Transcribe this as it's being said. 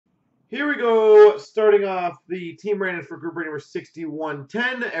Here we go. Starting off the team rating for group rating number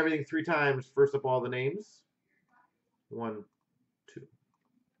 6110. Everything 3 times. First up, all the names. 1, 2,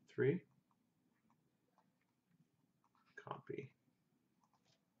 3. Copy.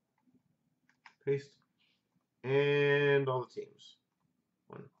 Paste. And all the teams.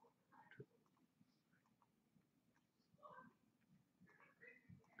 1, 2.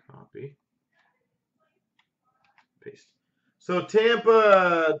 Copy. Paste. So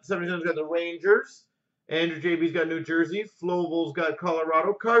Tampa 77's got the Rangers. Andrew JB's got New Jersey. Floval's got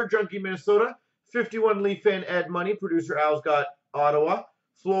Colorado. Card Junkie Minnesota. 51 Leaf fan Ed Money. Producer Al's got Ottawa.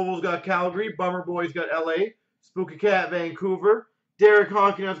 Floval's got Calgary. Bummer Boy's got LA. Spooky Cat Vancouver. Derek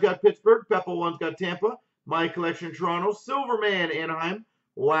Hawkins got Pittsburgh. Pepple One's got Tampa. My Collection Toronto. Silverman Anaheim.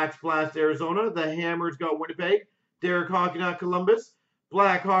 Wax Blast Arizona. The Hammer's got Winnipeg. Derek Hawkins got Columbus.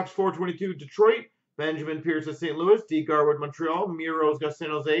 Blackhawks 422 Detroit. Benjamin Pierce at St. Louis. D. Garwood Montreal. Miro's got San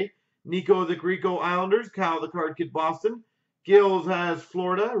Jose. Nico the Greco Islanders. Kyle the Card Kid Boston. Gills has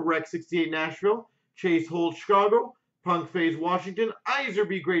Florida. Rex 68 Nashville. Chase Holt Chicago. Punk Phase Washington.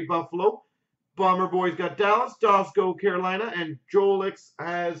 Iserby Great Buffalo. Bomber Boys got Dallas. Dosco Carolina. And Jolix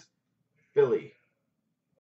has Philly.